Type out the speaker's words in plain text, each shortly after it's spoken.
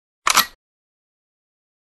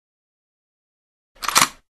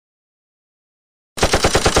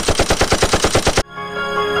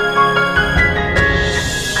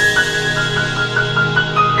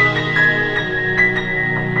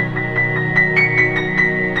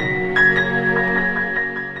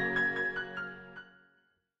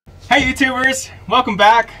YouTubers, welcome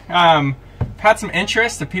back. Had some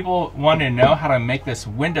interest of people wanting to know how to make this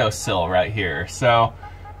windowsill right here. So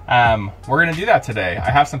we're gonna do that today. I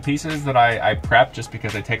have some pieces that I prepped just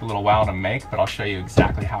because they take a little while to make, but I'll show you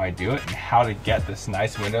exactly how I do it and how to get this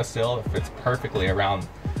nice windowsill that fits perfectly around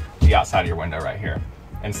the outside of your window right here,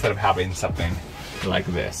 instead of having something like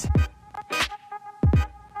this.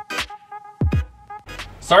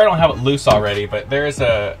 Sorry I don't have it loose already, but there's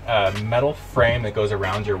a metal frame that goes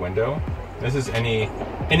around your window. This is any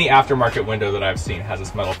aftermarket window that I've seen has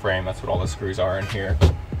this metal frame. That's what all the screws are in here.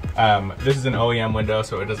 This is an OEM window,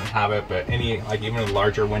 so it doesn't have it, but even the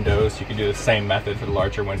larger windows, you can do the same method for the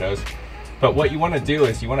larger windows. But what you want to do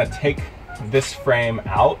is you want to take this frame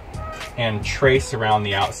out and trace around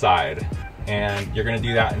the outside. And you're going to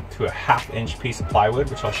do that into a 1/2 inch piece of plywood,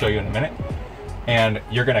 which I'll show you in a minute. And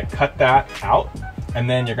you're going to cut that out. And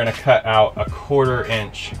then you're gonna cut out a 1/4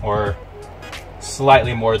 inch or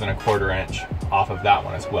slightly more than a 1/4 inch off of that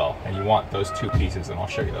one as well. And you want those two pieces, and I'll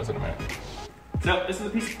show you those in a minute. So this is the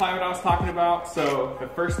piece of plywood I was talking about. So the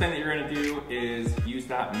first thing that you're gonna do is use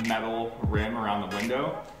that metal rim around the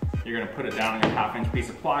window. You're gonna put it down on your 1/2 inch piece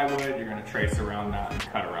of plywood. You're gonna trace around that and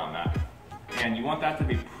cut around that. And you want that to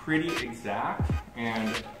be pretty exact. And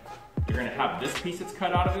you're gonna have this piece that's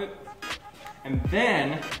cut out of it. And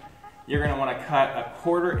then you're going to want to cut a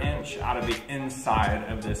 1/4 inch out of the inside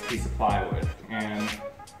of this piece of plywood. And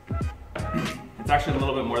it's actually a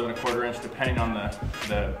little bit more than a 1/4 inch depending on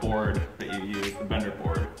the board that you use, the bender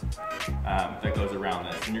board that goes around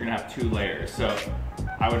this. And you're going to have 2 layers. So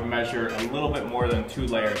I would measure a little bit more than 2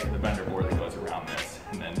 layers of the bender board that goes around this.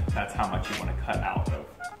 And then that's how much you want to cut out of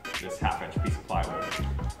this 1/2 inch piece of plywood.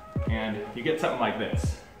 And you get something like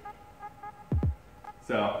this.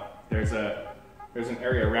 So there's an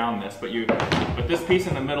area around this, but this piece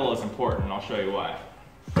in the middle is important, and I'll show you why.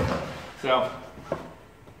 So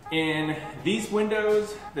in these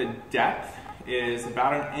windows, the depth is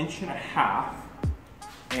about 1.5 inches,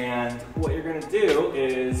 and what you're gonna do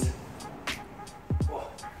is,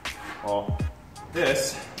 well,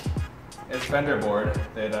 this is bender board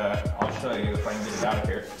that I'll show you if I can get it out of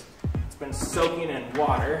here. It's been soaking in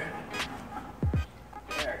water.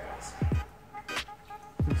 There it goes.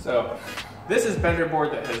 So this is bender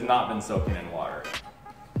board that has not been soaking in water.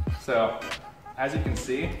 So, as you can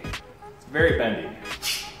see, it's very bendy.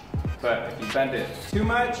 But if you bend it too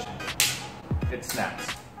much, it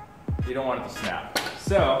snaps. You don't want it to snap.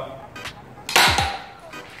 So,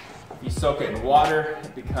 if you soak it in water,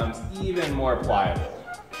 it becomes even more pliable.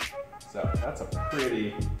 So, that's a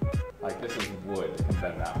pretty, this is wood that can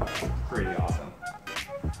bend that much. Pretty awesome.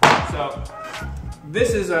 So,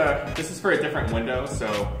 this is for a different window,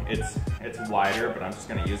 so it's wider, but I'm just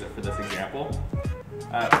going to use it for this example.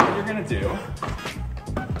 What you're going to do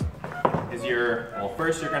is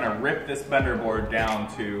first you're going to rip this bender board down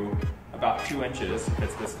to about 2 inches if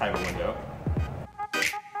it's this type of window.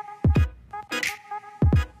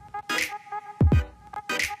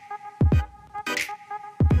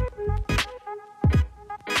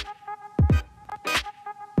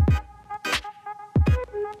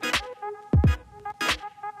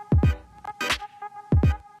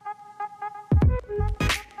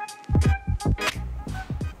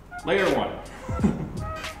 Layer 1.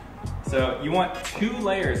 So you want 2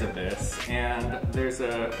 layers of this, and there's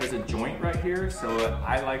a joint right here. So what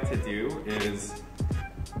I like to do is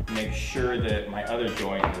make sure that my other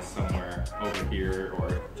joint is somewhere over here,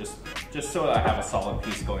 or just so that I have a solid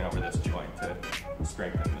piece going over this joint to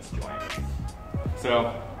strengthen this joint.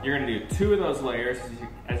 So you're gonna do 2 of those layers.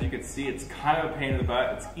 As you can see, it's kind of a pain in the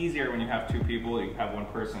butt. It's easier when you have 2 people. You have one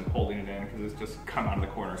person holding it in because it's just come out of the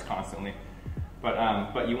corners constantly.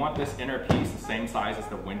 But you want this inner piece the same size as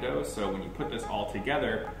the window, so when you put this all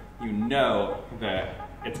together, you know that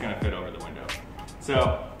it's gonna fit over the window.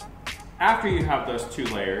 So after you have those 2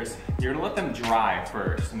 layers, you're gonna let them dry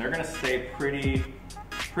first, and they're gonna stay pretty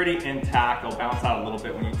intact. They'll bounce out a little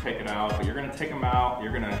bit when you take it out, but you're gonna take them out,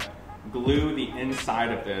 you're gonna glue the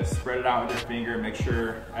inside of this, spread it out with your finger, make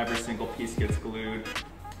sure every single piece gets glued.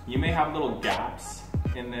 You may have little gaps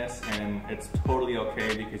in this, and it's totally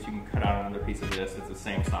okay because you can cut out another piece of this, it's the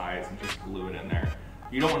same size, and just glue it in there.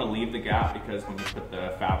 You don't want to leave the gap because when you put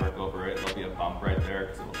the fabric over it, there'll be a bump right there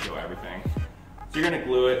because it'll show everything. So you're going to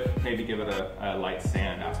glue it, maybe give it a light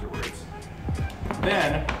sand afterwards.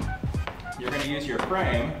 Then you're going to use your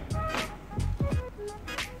frame,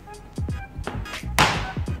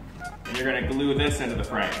 and you're going to glue this into the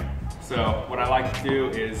frame. So what I like to do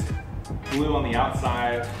is glue on the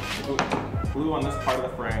outside, glue on this part of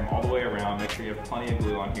the frame all the way around. Make sure you have plenty of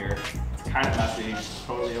glue on here. It's kind of messy,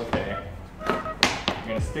 totally okay. I'm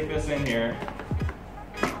gonna stick this in here.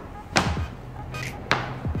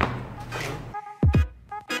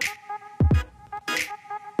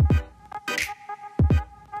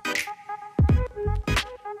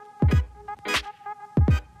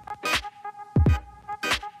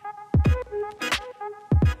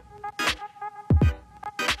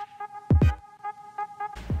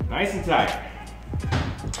 nice and tight.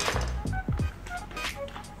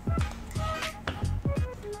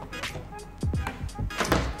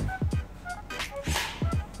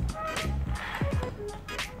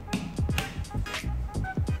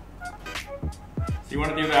 So you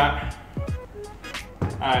want to do that.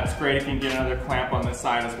 It's great if you can get another clamp on this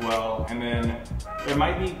side as well. And then there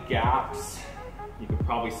might be gaps. You could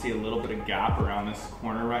probably see a little bit of gap around this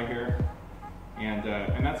corner right here. And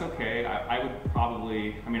that's okay. I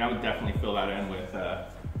would definitely fill that in with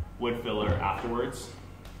wood filler afterwards.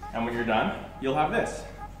 And when you're done, you'll have this.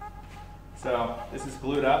 So this is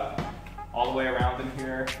glued up all the way around in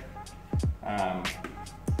here.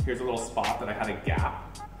 Here's a little spot that I had a gap.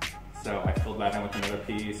 So I filled that in with another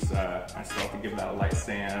piece. I still have to give that a light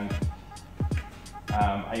sand.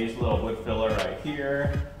 I used a little wood filler right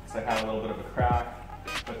here because I had a little bit of a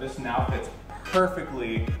crack. But this now fits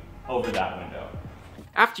perfectly over that window.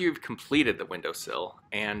 After you've completed the windowsill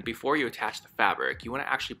and before you attach the fabric, you want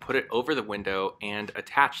to actually put it over the window and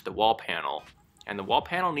attach the wall panel. And the wall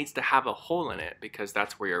panel needs to have a hole in it because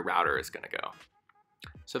that's where your router is going to go.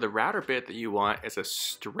 So the router bit that you want is a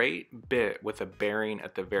straight bit with a bearing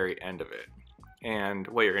at the very end of it. And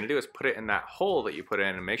what you're going to do is put it in that hole that you put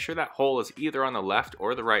in and make sure that hole is either on the left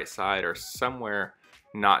or the right side or somewhere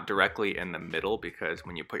not directly in the middle, because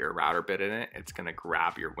when you put your router bit in it, it's going to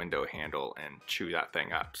grab your window handle and chew that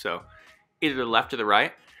thing up. So either the left or the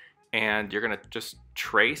right, and you're going to just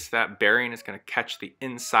trace that bearing. Is going to catch the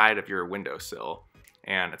inside of your windowsill.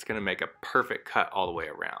 And it's going to make a perfect cut all the way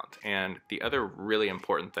around. And the other really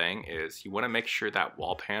important thing is you want to make sure that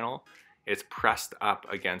wall panel is pressed up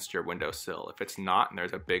against your windowsill. If it's not and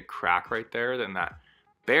there's a big crack right there, then that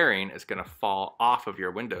bearing is going to fall off of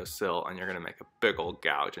your windowsill and you're going to make a big old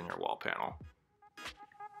gouge in your wall panel.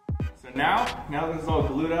 So now that this is all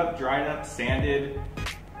glued up, dried up, sanded,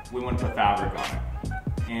 we want to put fabric on it.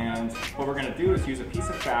 And what we're going to do is use a piece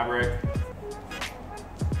of fabric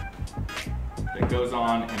that goes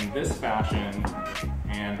on in this fashion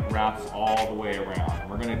and wraps all the way around.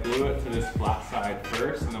 And we're going to glue it to this flat side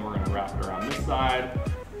first, and then we're going to wrap it around this side,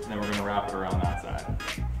 and then we're going to wrap it around that side.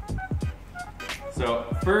 So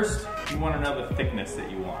first, you want to know the thickness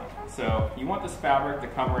that you want. So you want this fabric to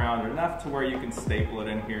come around enough to where you can staple it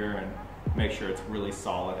in here and make sure it's really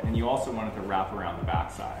solid. And you also want it to wrap around the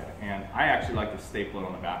back side. And I actually like to staple it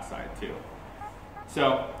on the back side too.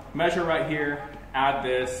 So measure right here, add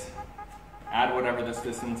this, add whatever this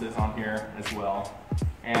distance is on here as well.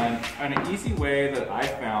 And an easy way that I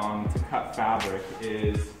found to cut fabric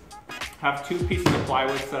is have two pieces of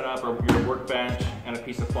plywood set up, or your workbench and a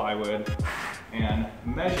piece of plywood, and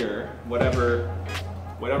measure whatever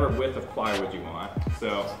width of plywood you want.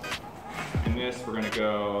 So in this, we're gonna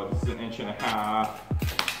go, this is 1.5 inches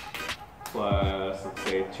plus, let's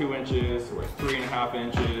say 2 inches, or 3.5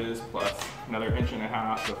 inches, plus another 1.5 inches,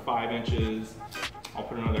 so 5 inches. I'll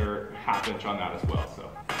put another 1/2 inch on that as well. So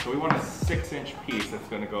we want a 6-inch piece that's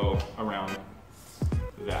going to go around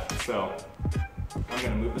that. So I'm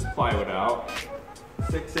going to move this plywood out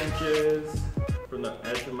 6 inches from the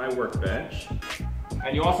edge of my workbench.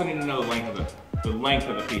 And you also need to know the length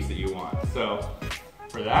of the piece that you want. So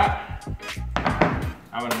for that,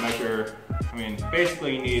 I'm going to measure.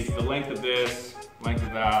 Basically you need the length of this, length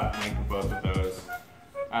of that, length of both of those.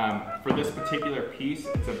 For this particular piece,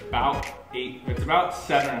 it's about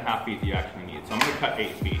 7.5 feet that you actually need. So I'm going to cut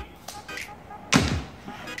 8 feet.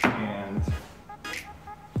 And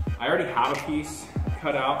I already have a piece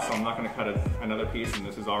cut out, so I'm not going to cut another piece, and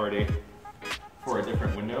this is already for a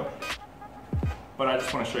different window. But I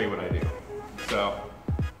just want to show you what I do. So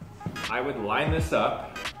I would line this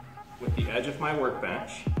up with the edge of my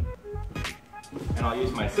workbench, and I'll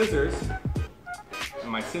use my scissors, and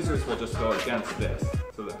my scissors will just go against this.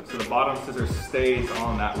 So the bottom scissor stays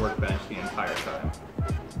on that workbench the entire time.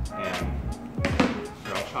 And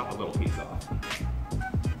here, I'll chop a little piece off,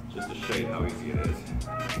 just to show you how easy it is.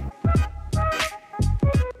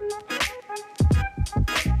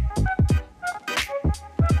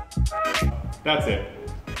 That's it.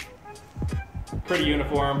 Pretty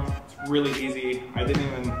uniform, it's really easy. I didn't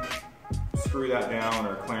even screw that down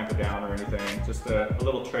or clamp it down or anything. Just a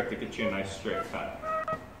little trick to get you a nice straight cut.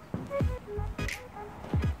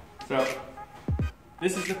 So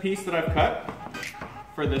this is the piece that I've cut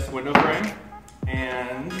for this window frame,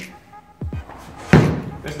 and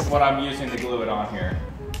this is what I'm using to glue it on here.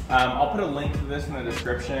 I'll put a link to this in the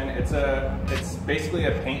description. It's basically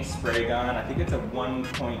a paint spray gun. I think it's a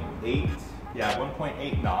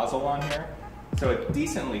 1.8 nozzle on here. So a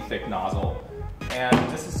decently thick nozzle. And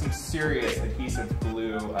this is some serious adhesive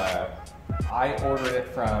glue. I ordered it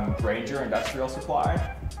from Grainger Industrial Supply,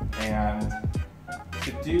 and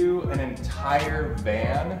To do an entire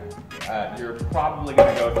van, you're probably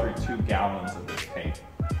going to go through 2 gallons of this tape,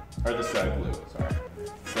 or this glue, sorry.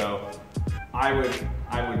 So I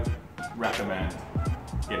would recommend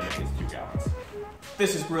getting at least 2 gallons.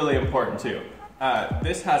 This is really important too.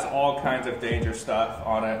 This has all kinds of danger stuff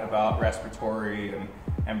on it about respiratory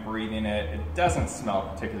and breathing it. It doesn't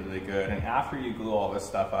smell particularly good, and after you glue all this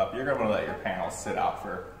stuff up, you're going to want to let your panels sit out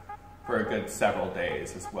for a good several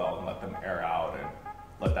days as well, and let them air out and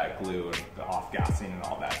let that glue and the off-gassing and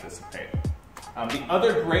all that dissipate. The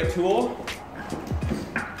other great tool,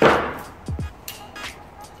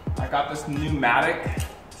 I got this pneumatic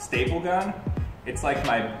staple gun. It's like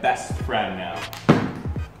my best friend now.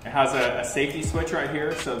 It has a safety switch right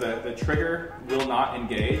here, so the trigger will not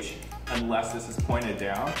engage unless this is pointed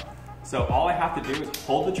down. So all I have to do is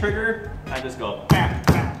hold the trigger, and I just go bam,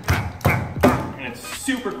 bam, bam, bam, bam. And it's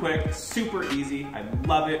super quick, super easy. I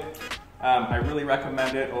love it. I really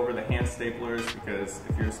recommend it over the hand staplers because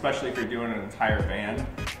especially if you're doing an entire van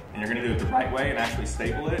and you're gonna do it the right way and actually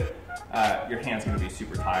staple it, your hand's gonna be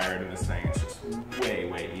super tired, and this thing is just way,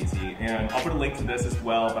 way easy. And I'll put a link to this as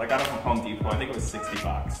well, but I got it from Home Depot. I think it was 60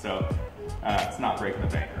 bucks, so it's not breaking the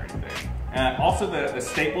bank or anything. Also the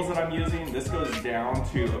staples that I'm using, this goes down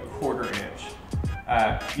to 1/4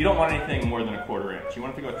 inch. You don't want anything more than 1/4 inch. You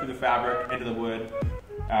want it to go through the fabric, into the wood.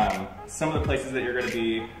 Some of the places that you're gonna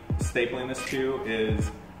be stapling this to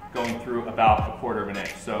is going through about 1/4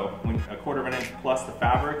 inch. So when 1/4 inch plus the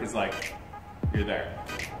fabric is like, you're there.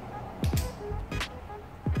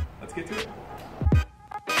 Let's get to it.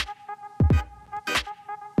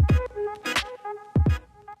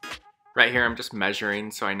 Right here I'm just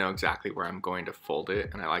measuring so I know exactly where I'm going to fold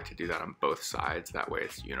it, and I like to do that on both sides, that way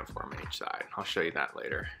it's uniform on each side. I'll show you that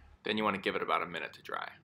later. Then you want to give it about a minute to dry.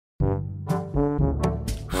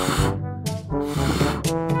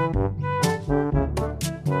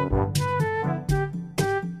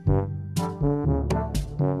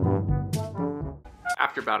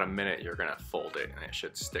 After about a minute, you're gonna fold it and it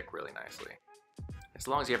should stick really nicely. As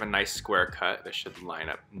long as you have a nice square cut, this should line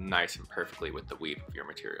up nice and perfectly with the weave of your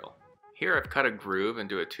material. Here I've cut a groove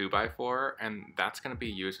into a 2x4, and that's gonna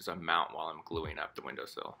be used as a mount while I'm gluing up the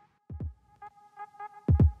windowsill.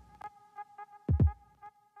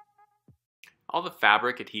 All the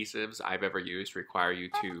fabric adhesives I've ever used require you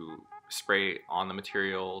to spray on the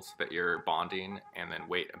materials that you're bonding and then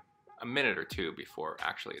wait a minute or 2 before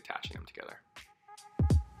actually attaching them together.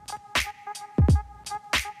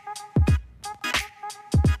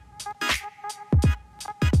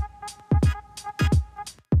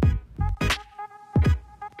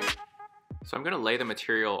 So I'm going to lay the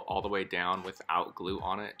material all the way down without glue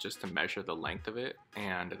on it just to measure the length of it,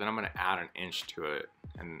 and then I'm going to add 1 inch to it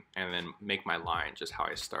and then make my line just how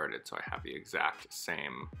I started so I have the exact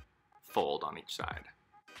same fold on each side.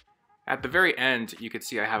 At the very end, you can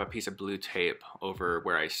see I have a piece of blue tape over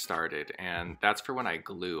where I started, and that's for when I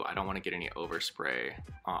glue. I don't want to get any overspray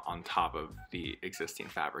on top of the existing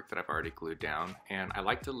fabric that I've already glued down, and I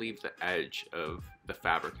like to leave the edge of the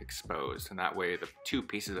fabric exposed, and that way the 2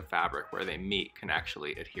 pieces of fabric where they meet can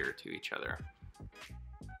actually adhere to each other.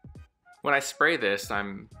 When I spray this,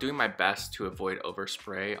 I'm doing my best to avoid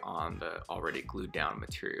overspray on the already glued down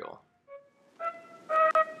material.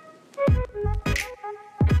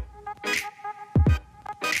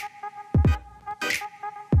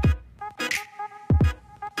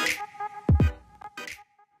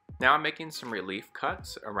 Now I'm making some relief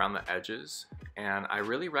cuts around the edges, and I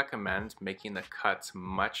really recommend making the cuts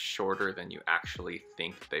much shorter than you actually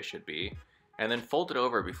think that they should be, and then fold it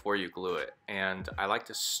over before you glue it. And I like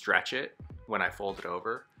to stretch it when I fold it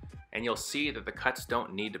over, and you'll see that the cuts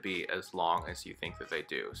don't need to be as long as you think that they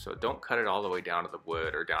do. So don't cut it all the way down to the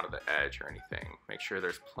wood or down to the edge or anything. Make sure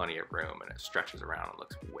there's plenty of room and it stretches around and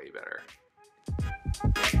looks way better.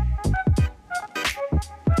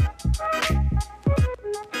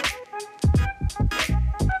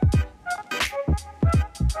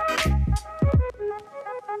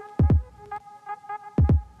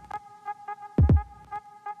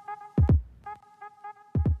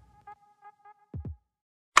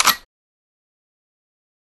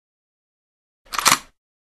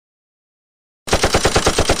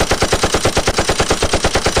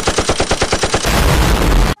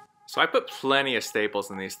 So I put plenty of staples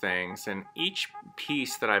in these things, and each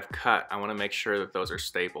piece that I've cut, I want to make sure that those are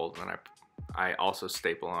stapled, and I also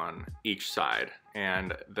staple on each side.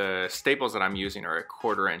 And the staples that I'm using are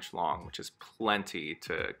 1/4 inch long, which is plenty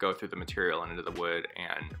to go through the material and into the wood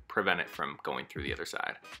and prevent it from going through the other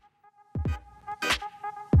side.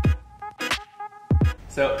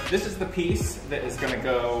 So this is the piece that is going to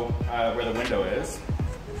go where the window is.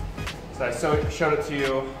 So So I showed it to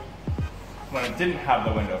you when it didn't have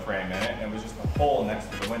the window frame in it, and it was just a hole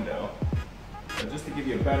next to the window. So just to give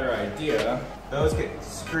you a better idea, those get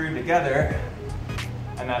screwed together,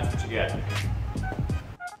 and that's what you get.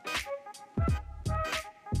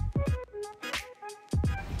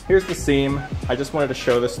 Here's the seam. I just wanted to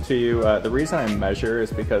show this to you. The reason I measure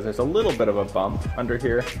is because there's a little bit of a bump under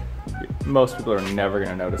here. Most people are never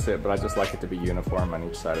gonna notice it, but I just like it to be uniform on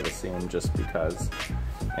each side of the seam just because.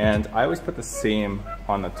 And I always put the seam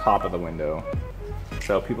on the top of the window.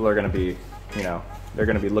 So people are gonna be, you know, they're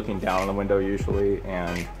gonna be looking down on the window usually,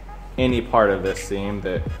 and any part of this seam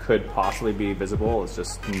that could possibly be visible is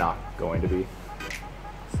just not going to be.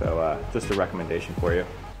 So just a recommendation for you.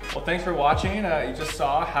 Well, thanks for watching. You just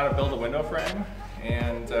saw how to build a window frame,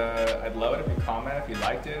 and I'd love it if you comment if you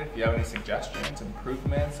liked it, if you have any suggestions,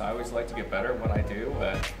 improvements. I always like to get better at what I do.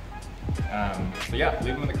 So yeah,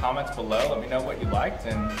 leave them in the comments below. Let me know what you liked,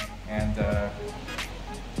 and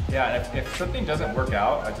yeah, and if something doesn't work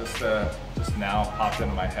out, I just now popped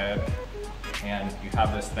into my head, and you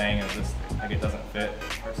have this thing and just like it doesn't fit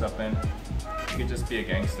or something, you could just be a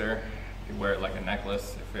gangster. You could wear it like a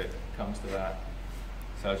necklace if it comes to that.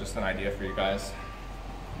 So just an idea for you guys.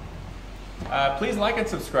 Please like and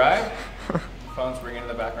subscribe. Phone's ringing in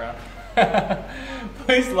the background.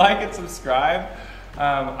 Please like and subscribe.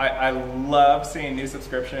 I love seeing new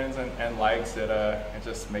subscriptions and likes. It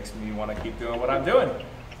just makes me want to keep doing what I'm doing.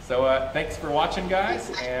 So thanks for watching,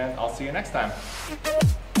 guys, and I'll see you next time.